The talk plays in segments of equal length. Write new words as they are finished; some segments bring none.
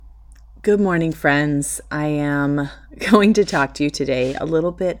Good morning, friends. I am going to talk to you today a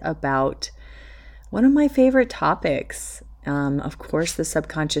little bit about one of my favorite topics. Of course, the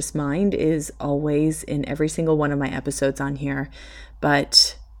subconscious mind is always in every single one of my episodes on here,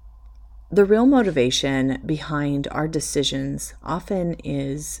 but the real motivation behind our decisions often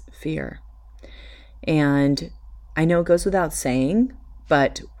is fear. And I know it goes without saying,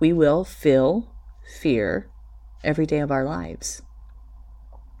 but we will feel fear every day of our lives.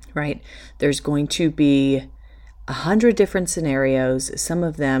 Right? There's going to be 100 different scenarios, some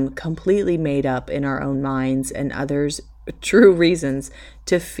of them completely made up in our own minds, and others true reasons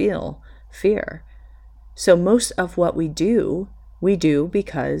to feel fear. So most of what we do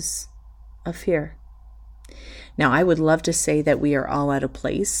because of fear. Now, I would love to say that we are all at a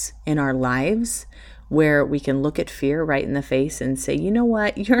place in our lives where we can look at fear right in the face and say, you know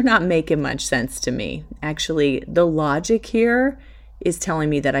what, you're not making much sense to me. Actually, the logic here is telling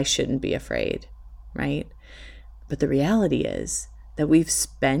me that I shouldn't be afraid, right? But the reality is that we've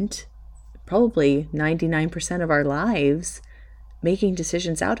spent probably 99% of our lives making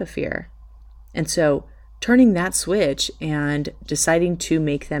decisions out of fear. And so turning that switch and deciding to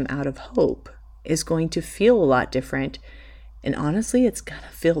make them out of hope is going to feel a lot different. And honestly, it's gonna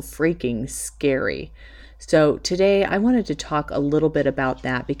feel freaking scary. So today I wanted to talk a little bit about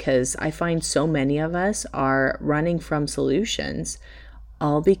that because I find so many of us are running from solutions,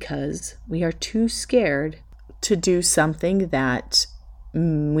 all because we are too scared to do something that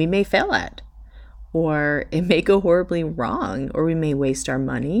we may fail at, or it may go horribly wrong, or we may waste our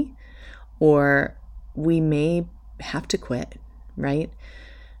money, or we may have to quit, right?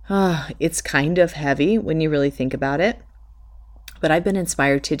 It's kind of heavy when you really think about it. But I've been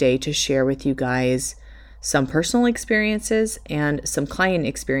inspired today to share with you guys some personal experiences and some client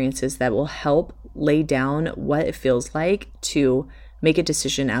experiences that will help lay down what it feels like to make a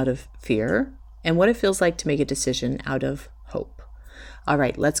decision out of fear and what it feels like to make a decision out of hope. All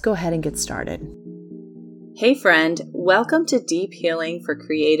right, let's go ahead and get started. Hey friend, welcome to Deep Healing for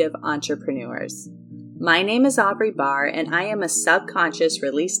Creative Entrepreneurs. My name is Aubrey Barr and I am a subconscious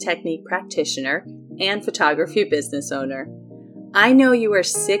release technique practitioner and photography business owner. I know you are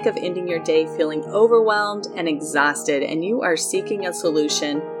sick of ending your day feeling overwhelmed and exhausted, and you are seeking a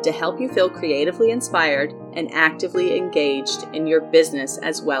solution to help you feel creatively inspired and actively engaged in your business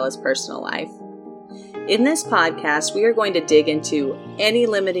as well as personal life. In this podcast, we are going to dig into any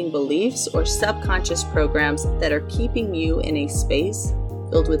limiting beliefs or subconscious programs that are keeping you in a space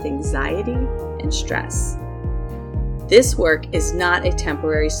filled with anxiety and stress. This work is not a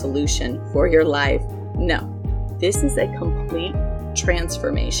temporary solution for your life. No. This is a complete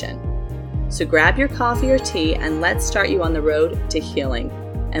transformation. So grab your coffee or tea and let's start you on the road to healing.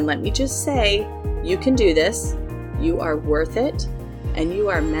 And let me just say, you can do this, you are worth it, and you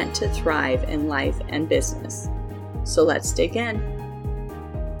are meant to thrive in life and business. So let's dig in.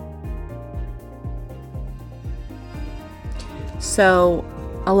 So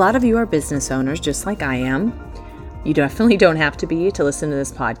a lot of you are business owners just like I am. You definitely don't have to be to listen to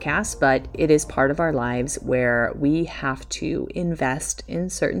this podcast, but it is part of our lives where we have to invest in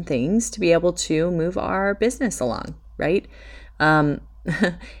certain things to be able to move our business along, right?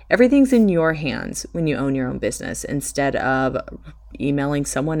 Everything's in your hands when you own your own business instead of emailing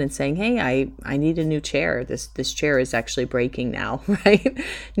someone and saying, hey, I need a new chair. This chair is actually breaking now, right?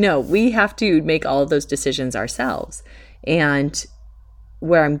 No, we have to make all of those decisions ourselves. And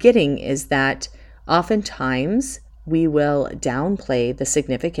where I'm getting is that oftentimes we will downplay the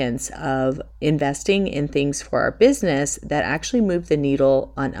significance of investing in things for our business that actually move the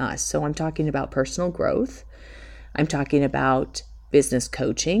needle on us. So I'm talking about personal growth. I'm talking about business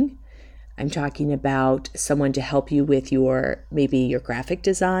coaching. I'm talking about someone to help you with maybe your graphic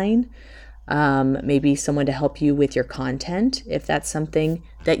design, maybe someone to help you with your content, if that's something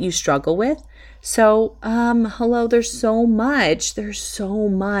that you struggle with. So, there's so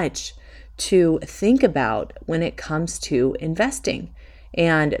much to think about when it comes to investing.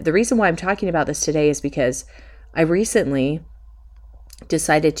 And the reason why I'm talking about this today is because I recently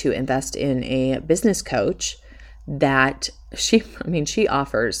decided to invest in a business coach that she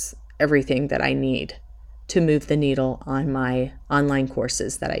offers everything that I need to move the needle on my online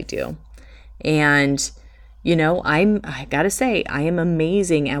courses that I do. And, I gotta say, I am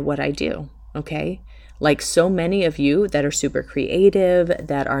amazing at what I do. Okay. Like so many of you that are super creative,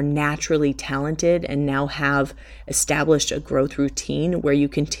 that are naturally talented and now have established a growth routine where you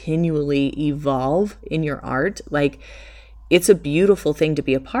continually evolve in your art. Like it's a beautiful thing to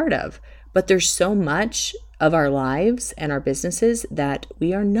be a part of, but there's so much of our lives and our businesses that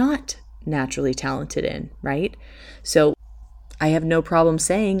we are not naturally talented in, right? So I have no problem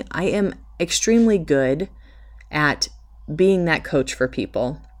saying I am extremely good at being that coach for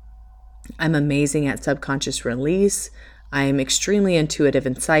people. I'm amazing at subconscious release. I'm extremely intuitive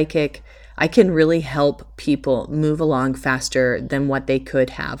and psychic. I can really help people move along faster than what they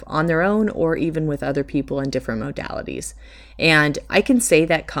could have on their own or even with other people in different modalities. And I can say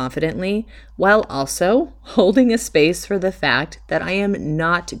that confidently while also holding a space for the fact that I am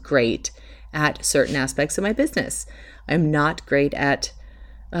not great at certain aspects of my business. I'm not great at,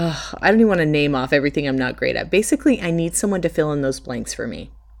 I don't even want to name off everything I'm not great at. Basically, I need someone to fill in those blanks for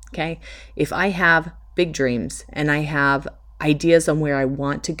me. Okay. If I have big dreams and I have ideas on where I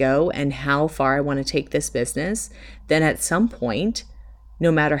want to go and how far I want to take this business, then at some point,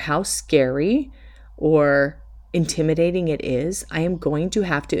 no matter how scary or intimidating it is, I am going to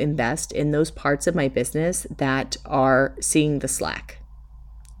have to invest in those parts of my business that are seeing the slack.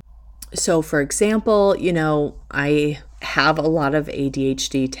 So for example, I have a lot of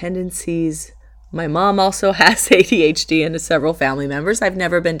ADHD tendencies. My mom also has ADHD and several family members. I've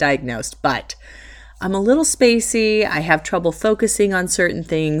never been diagnosed, but I'm a little spacey. I have trouble focusing on certain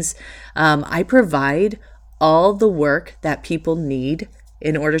things. I provide all the work that people need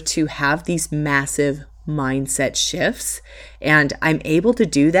in order to have these massive mindset shifts. And I'm able to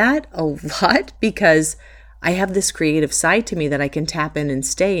do that a lot because I have this creative side to me that I can tap in and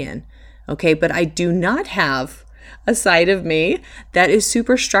stay in. Okay, but I do not have a side of me that is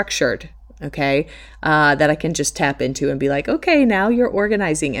super structured. Okay, that I can just tap into and be like, okay, now you're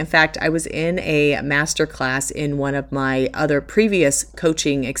organizing. In fact, I was in a master class in one of my other previous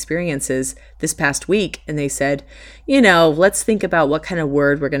coaching experiences this past week, and they said, let's think about what kind of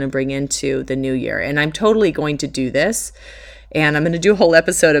word we're going to bring into the new year. And I'm totally going to do this. And I'm going to do a whole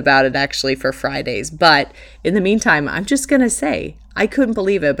episode about it actually for Fridays. But in the meantime, I'm just going to say, I couldn't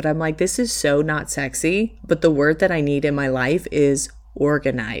believe it, but I'm like, this is so not sexy. But the word that I need in my life is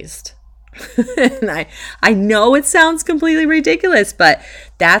organized. And I know it sounds completely ridiculous, but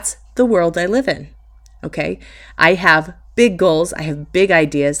that's the world I live in. Okay. I have big goals. I have big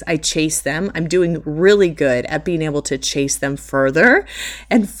ideas. I chase them. I'm doing really good at being able to chase them further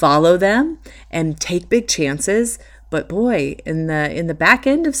and follow them and take big chances. But boy, in the back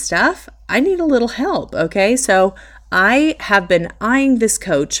end of stuff, I need a little help. Okay. So I have been eyeing this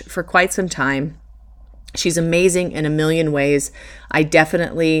coach for quite some time. She's amazing in a million ways. I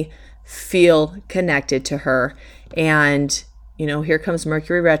definitely feel connected to her. And, here comes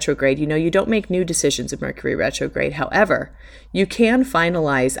Mercury retrograde. You don't make new decisions in Mercury retrograde. However, you can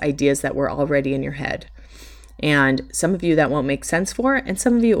finalize ideas that were already in your head. And some of you that won't make sense for, and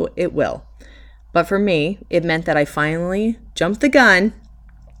some of you it will. But for me, it meant that I finally jumped the gun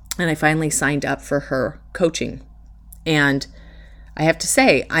and I finally signed up for her coaching. And I have to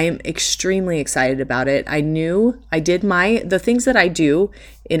say, I am extremely excited about it. I knew I did the things that I do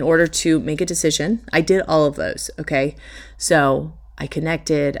in order to make a decision. I did all of those. Okay. So I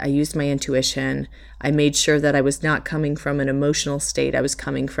connected, I used my intuition. I made sure that I was not coming from an emotional state. I was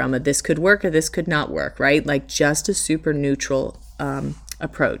coming from this could work or this could not work, right? Like just a super neutral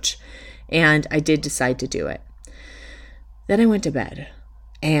approach. And I did decide to do it. Then I went to bed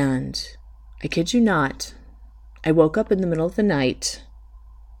and I kid you not, I woke up in the middle of the night,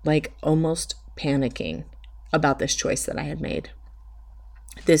 like almost panicking about this choice that I had made.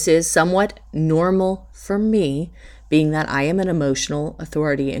 This is somewhat normal for me, being that I am an emotional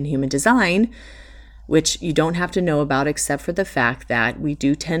authority in human design, which you don't have to know about except for the fact that we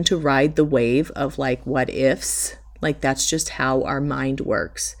do tend to ride the wave of like what ifs. Like that's just how our mind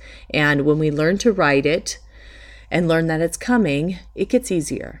works. And when we learn to ride it and learn that it's coming, it gets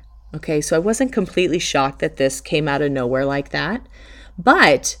easier. Okay, so I wasn't completely shocked that this came out of nowhere like that,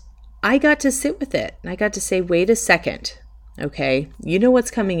 but I got to sit with it and I got to say, wait a second. Okay, you know what's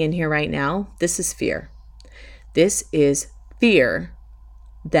coming in here right now? This is fear. This is fear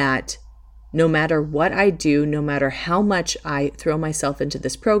that no matter what I do, no matter how much I throw myself into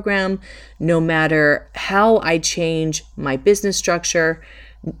this program, no matter how I change my business structure,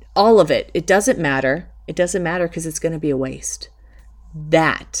 all of it doesn't matter. It doesn't matter because it's going to be a waste.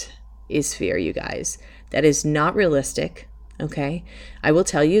 That is fear, you guys. That is not realistic. Okay. I will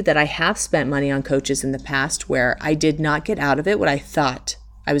tell you that I have spent money on coaches in the past where I did not get out of it what I thought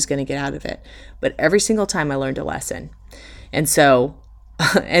I was going to get out of it. But every single time I learned a lesson. And so,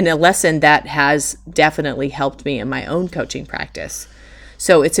 and a lesson that has definitely helped me in my own coaching practice.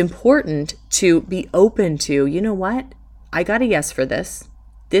 So it's important to be open to, you know what? I got a yes for this.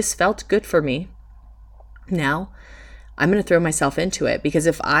 This felt good for me. Now, I'm going to throw myself into it because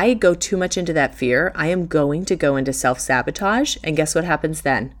if I go too much into that fear, I am going to go into self-sabotage. And guess what happens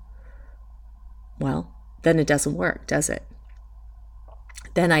then? Well, then it doesn't work, does it?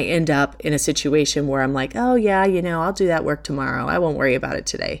 then I end up in a situation where I'm like, oh yeah, I'll do that work tomorrow. I won't worry about it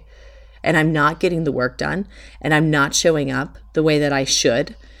today. And I'm not getting the work done, and I'm not showing up the way that I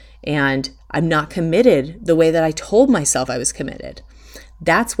should, and I'm not committed the way that I told myself I was committed.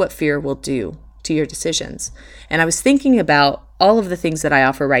 That's what fear will do to your decisions. And I was thinking about all of the things that I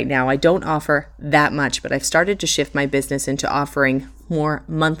offer right now. I don't offer that much, but I've started to shift my business into offering more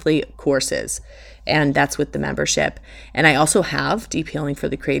monthly courses. And that's with the membership. And I also have Deep Healing for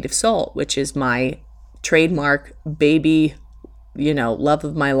the Creative Soul, which is my trademark baby, love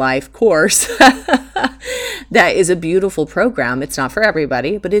of my life course. That is a beautiful program. It's not for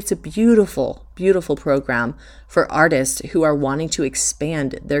everybody, but it's a beautiful, beautiful program for artists who are wanting to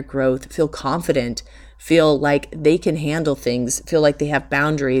expand their growth, feel confident, feel like they can handle things, feel like they have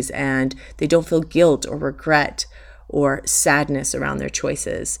boundaries, and they don't feel guilt or regret or sadness around their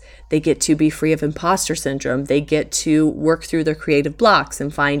choices. They get to be free of imposter syndrome. They get to work through their creative blocks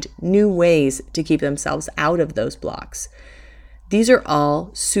and find new ways to keep themselves out of those blocks. These are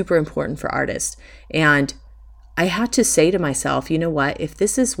all super important for artists. And I had to say to myself, you know what? If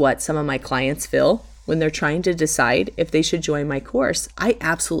this is what some of my clients feel when they're trying to decide if they should join my course, I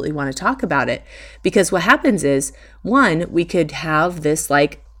absolutely want to talk about it. Because what happens is, one, we could have this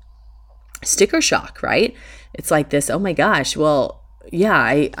like sticker shock, right? It's like this, oh my gosh, well, yeah,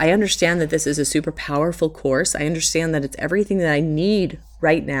 I understand that this is a super powerful course. I understand that it's everything that I need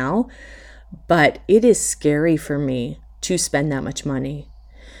right now, but it is scary for me to spend that much money.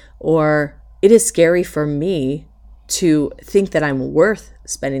 Or it is scary for me to think that I'm worth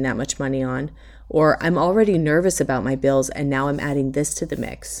spending that much money on, or I'm already nervous about my bills and now I'm adding this to the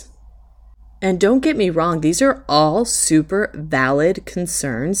mix. And don't get me wrong, these are all super valid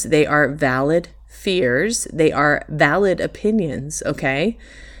concerns. They are valid fears. They are valid opinions, okay?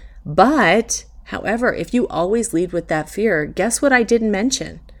 But, however, if you always lead with that fear, guess what I didn't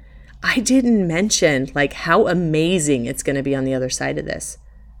mention? I didn't mention like how amazing it's going to be on the other side of this,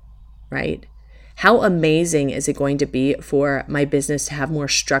 right? How amazing is it going to be for my business to have more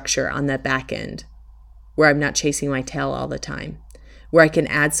structure on that back end, where I'm not chasing my tail all the time, where I can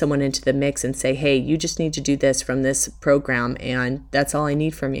add someone into the mix and say, hey, you just need to do this from this program, and that's all I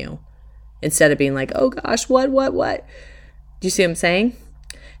need from you. Instead of being like, oh gosh, what? Do you see what I'm saying?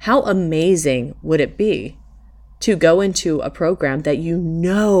 How amazing would it be to go into a program that you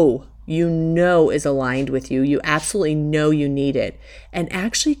know is aligned with you, you absolutely know you need it, and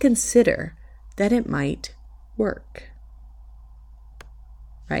actually consider that it might work,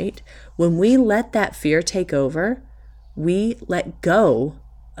 right? When we let that fear take over, we let go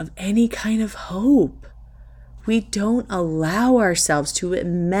of any kind of hope. We don't allow ourselves to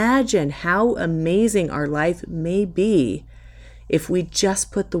imagine how amazing our life may be if we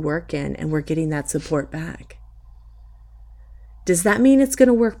just put the work in and we're getting that support back. Does that mean it's going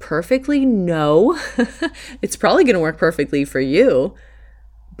to work perfectly? No. It's probably going to work perfectly for you.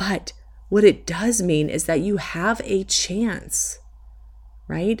 But what it does mean is that you have a chance,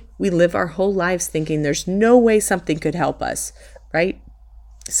 right? We live our whole lives thinking there's no way something could help us, right?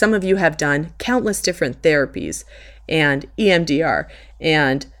 Some of you have done countless different therapies and EMDR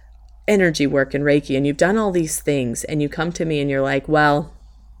and energy work and Reiki, and you've done all these things, and you come to me and you're like, well,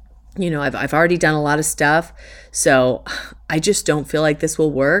 I've already done a lot of stuff, so I just don't feel like this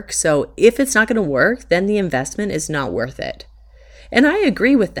will work. So if it's not going to work, then the investment is not worth it. And I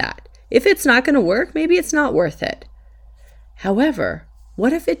agree with that. If it's not going to work, maybe it's not worth it. However,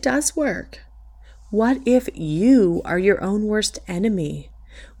 what if it does work? What if you are your own worst enemy?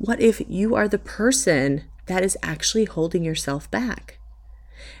 What if you are the person that is actually holding yourself back?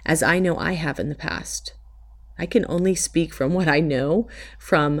 As I know I have in the past. I can only speak from what I know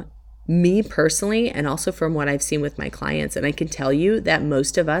from me personally, and also from what I've seen with my clients. And I can tell you that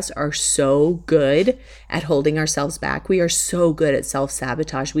most of us are so good at holding ourselves back. We are so good at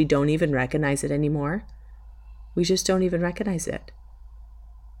self-sabotage. We don't even recognize it anymore. We just don't even recognize it.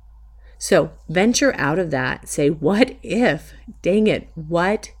 So venture out of that. Say, what if, dang it,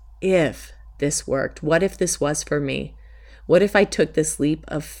 what if this worked? What if this was for me? What if I took this leap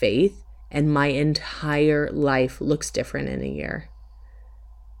of faith and my entire life looks different in a year?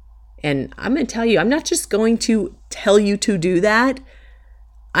 And I'm going to tell you, I'm not just going to tell you to do that.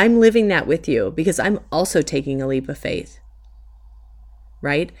 I'm living that with you because I'm also taking a leap of faith,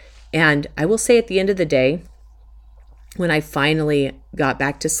 right? And I will say at the end of the day, when I finally got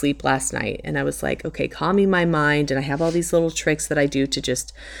back to sleep last night and I was like, okay, calming my mind, and I have all these little tricks that I do to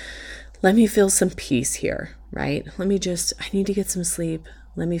just let me feel some peace here, right? I need to get some sleep.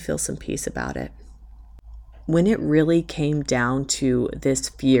 Let me feel some peace about it. When it really came down to this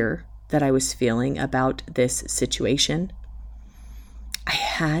fear that I was feeling about this situation, I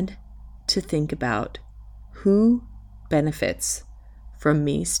had to think about who benefits from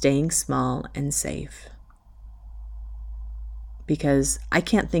me staying small and safe. Because I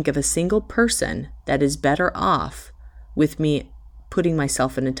can't think of a single person that is better off with me putting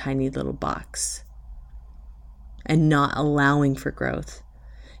myself in a tiny little box and not allowing for growth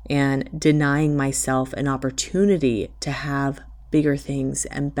and denying myself an opportunity to have bigger things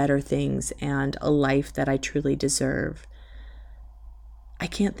and better things and a life that I truly deserve. I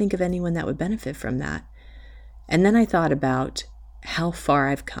can't think of anyone that would benefit from that. And then I thought about how far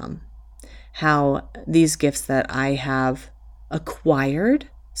I've come, how these gifts that I have acquired,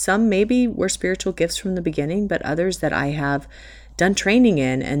 some maybe were spiritual gifts from the beginning, but others that I have done training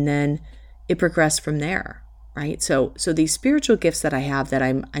in, and then it progressed from there, right? So these spiritual gifts that I have, that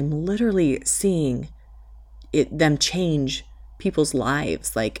I'm literally seeing them change people's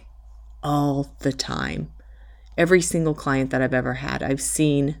lives like all the time. Every single client that I've ever had, I've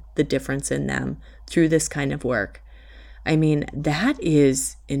seen the difference in them through this kind of work. I mean, that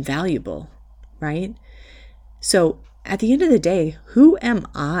is invaluable, right? So at the end of the day, who am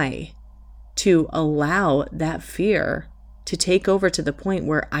I to allow that fear to take over to the point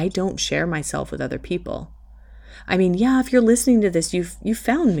where I don't share myself with other people? I mean, yeah, if you're listening to this, you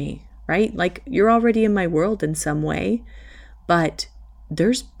found me, right? Like, you're already in my world in some way, but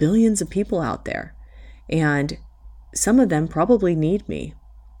there's billions of people out there, and some of them probably need me,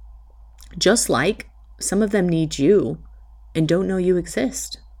 just like some of them need you and don't know you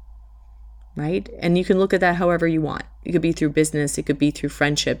exist, right? And you can look at that however you want. It could be through business. It could be through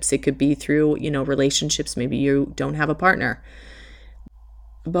friendships. It could be through, relationships. Maybe you don't have a partner.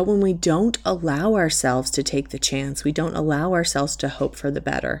 But when we don't allow ourselves to take the chance, we don't allow ourselves to hope for the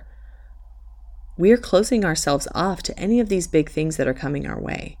better, we are closing ourselves off to any of these big things that are coming our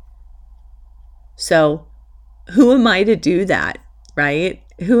way. So who am I to do that, right?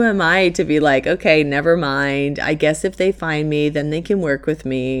 Who am I to be like, okay, never mind. I guess if they find me, then they can work with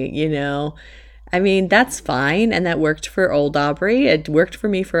me, I mean, that's fine. And that worked for old Aubrey. It worked for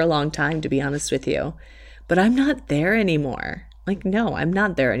me for a long time, to be honest with you. But I'm not there anymore. Like, no, I'm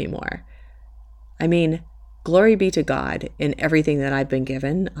not there anymore. I mean, glory be to God in everything that I've been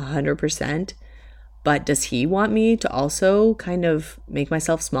given, 100%. But does he want me to also kind of make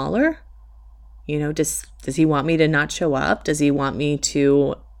myself smaller? Does he want me to not show up? Does he want me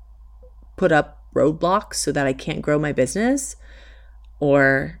to put up roadblocks so that I can't grow my business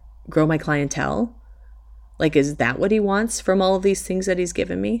or grow my clientele? Like, is that what he wants from all of these things that he's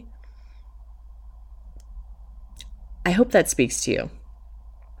given me? I hope that speaks to you.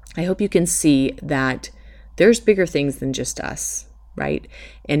 I hope you can see that there's bigger things than just us, right?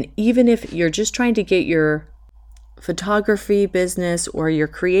 And even if you're just trying to get your photography business or your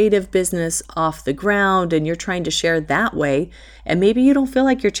creative business off the ground and you're trying to share that way, and maybe you don't feel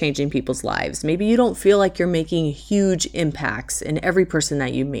like you're changing people's lives. Maybe you don't feel like you're making huge impacts in every person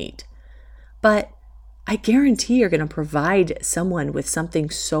that you meet. But I guarantee you're going to provide someone with something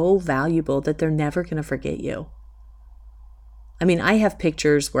so valuable that they're never going to forget you. I mean, I have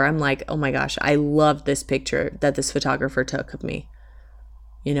pictures where I'm like, oh my gosh, I love this picture that this photographer took of me.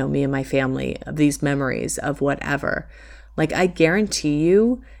 Me and my family, of these memories of whatever. Like, I guarantee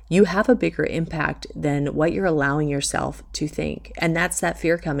you have a bigger impact than what you're allowing yourself to think. And that's that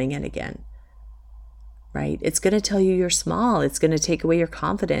fear coming in again, right? It's going to tell you you're small. It's going to take away your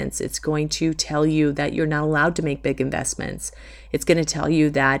confidence. It's going to tell you that you're not allowed to make big investments. It's going to tell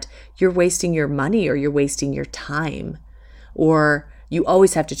you that you're wasting your money or you're wasting your time, or you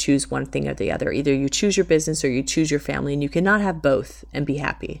always have to choose one thing or the other. Either you choose your business or you choose your family, and you cannot have both and be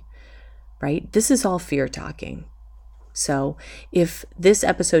happy, right? This is all fear talking. So if this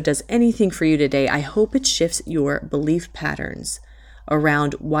episode does anything for you today, I hope it shifts your belief patterns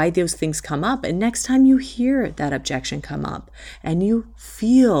around why those things come up. And next time you hear that objection come up and you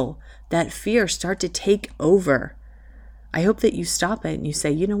feel that fear start to take over, I hope that you stop it and you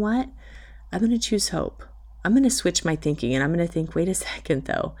say, you know what? I'm going to choose hope. I'm going to switch my thinking, and I'm going to think, wait a second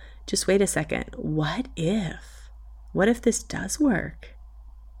though, just wait a second. What if this does work?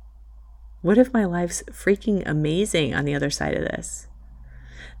 What if my life's freaking amazing on the other side of this?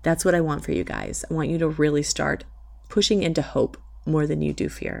 That's what I want for you guys. I want you to really start pushing into hope more than you do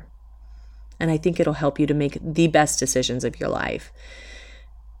fear. And I think it'll help you to make the best decisions of your life.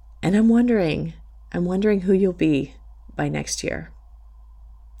 And I'm wondering who you'll be by next year.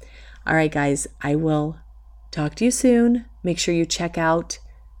 All right, guys, I will talk to you soon. Make sure you check out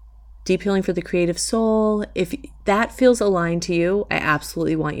Deep Healing for the Creative Soul. If that feels aligned to you, I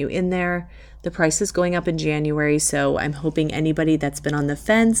absolutely want you in there. The price is going up in January, so I'm hoping anybody that's been on the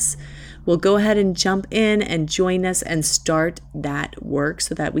fence well, go ahead and jump in and join us and start that work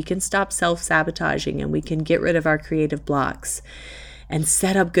so that we can stop self-sabotaging and we can get rid of our creative blocks and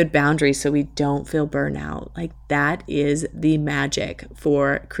set up good boundaries so we don't feel burnout. Like, that is the magic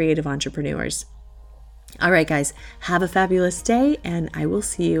for creative entrepreneurs. All right, guys, have a fabulous day, and I will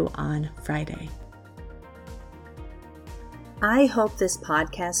see you on Friday. I hope this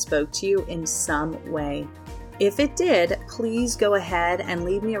podcast spoke to you in some way. If it did, please go ahead and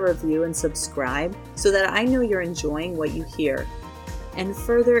leave me a review and subscribe so that I know you're enjoying what you hear. And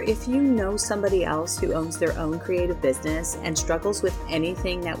further, if you know somebody else who owns their own creative business and struggles with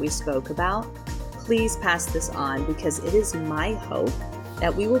anything that we spoke about, please pass this on, because it is my hope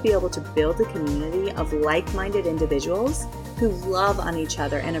that we will be able to build a community of like-minded individuals who love on each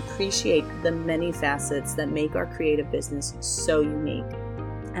other and appreciate the many facets that make our creative business so unique.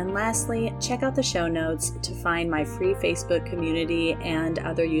 And lastly, check out the show notes to find my free Facebook community and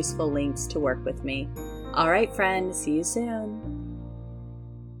other useful links to work with me. All right, friend, see you soon.